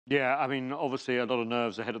Yeah, I mean, obviously a lot of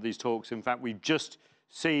nerves ahead of these talks. In fact, we've just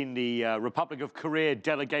seen the Republic of Korea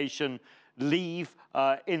delegation leave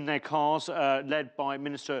in their cars, led by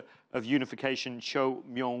Minister of Unification Cho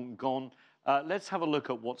Myong-gon. Let's have a look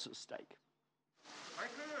at what's at stake.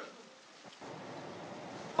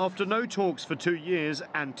 After no talks for 2 years,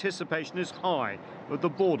 anticipation is high at the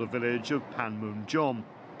border village of Panmunjom.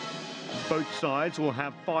 Both sides will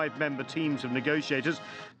have 5-member teams of negotiators.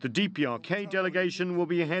 The DPRK delegation will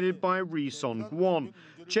be headed by Ri Son-kwon,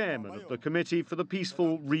 chairman of the Committee for the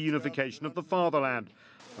Peaceful Reunification of the Fatherland.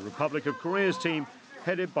 The Republic of Korea's team,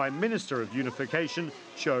 headed by Minister of Unification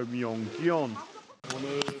Cho Myong-gon.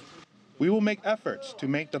 We will make efforts to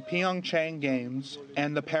make the Pyongyang Games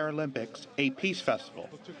and the Paralympics a peace festival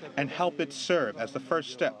and help it serve as the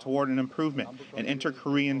first step toward an improvement in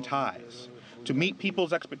inter-Korean ties. To meet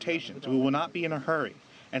people's expectations, we will not be in a hurry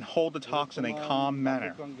and hold the talks in a calm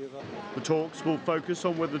manner. The talks will focus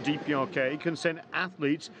on whether DPRK can send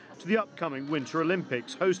athletes to the upcoming Winter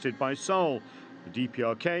Olympics hosted by Seoul. The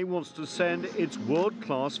DPRK wants to send its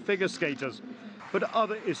world-class figure skaters, but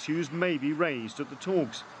other issues may be raised at the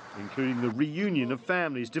talks, including the reunion of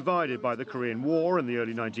families divided by the Korean War in the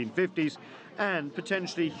early 1950s and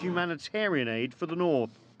potentially humanitarian aid for the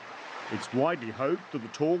North. It's widely hoped that the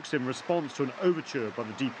talks, in response to an overture by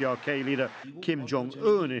the DPRK leader Kim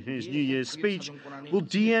Jong-un in his New Year's speech, will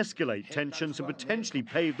de-escalate tensions and potentially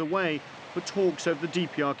pave the way for talks over the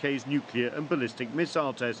DPRK's nuclear and ballistic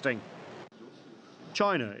missile testing.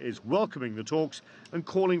 China is welcoming the talks and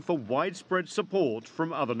calling for widespread support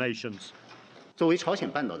from other nations.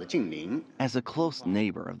 As a close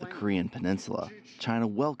neighbor of the Korean Peninsula, China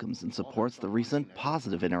welcomes and supports the recent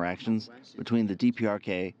positive interactions between the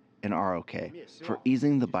DPRK and ROK for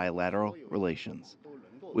easing the bilateral relations.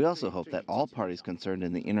 We also hope that all parties concerned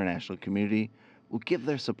in the international community will give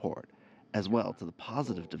their support as well to the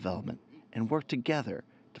positive development and work together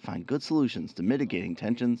to find good solutions to mitigating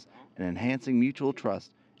tensions and enhancing mutual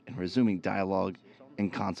trust and resuming dialogue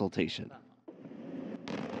and consultation.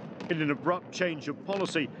 In an abrupt change of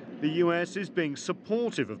policy, the US is being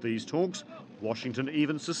supportive of these talks, Washington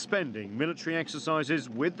even suspending military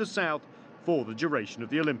exercises with the South for the duration of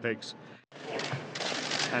the Olympics.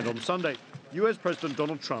 And on Sunday, US President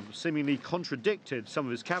Donald Trump seemingly contradicted some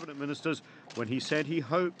of his cabinet ministers when he said he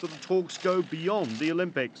hoped that the talks go beyond the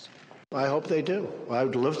Olympics. I hope they do. I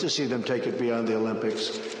would love to see them take it beyond the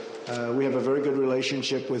Olympics. We have a very good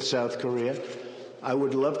relationship with South Korea. I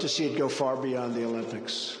would love to see it go far beyond the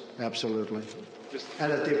Olympics. Absolutely.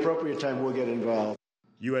 And at the appropriate time, we'll get involved.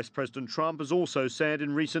 US President Trump has also said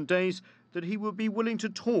in recent days that he would be willing to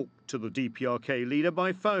talk to the DPRK leader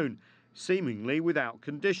by phone, seemingly without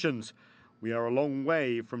conditions. We are a long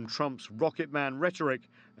way from Trump's Rocket Man rhetoric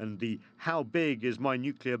and the "how big is my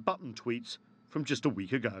nuclear button" tweets from just a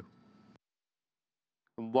week ago.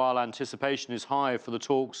 And while anticipation is high for the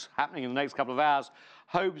talks happening in the next couple of hours,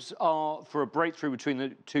 hopes for a breakthrough between the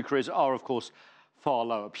two Koreas are, of course, far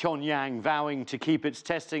lower. Pyongyang vowing to keep its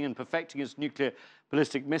testing and perfecting its nuclear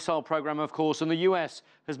ballistic missile program, of course, and the US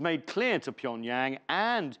has made clear to Pyongyang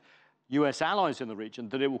and US allies in the region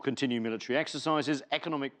that it will continue military exercises,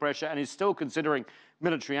 economic pressure, and is still considering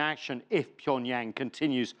military action if Pyongyang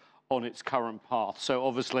continues on its current path. So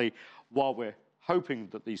obviously, while we're hoping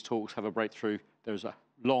that these talks have a breakthrough, there's a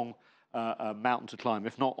long mountain to climb,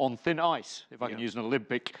 if not on thin ice, if I can use an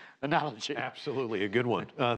Olympic analogy. Absolutely, a good one.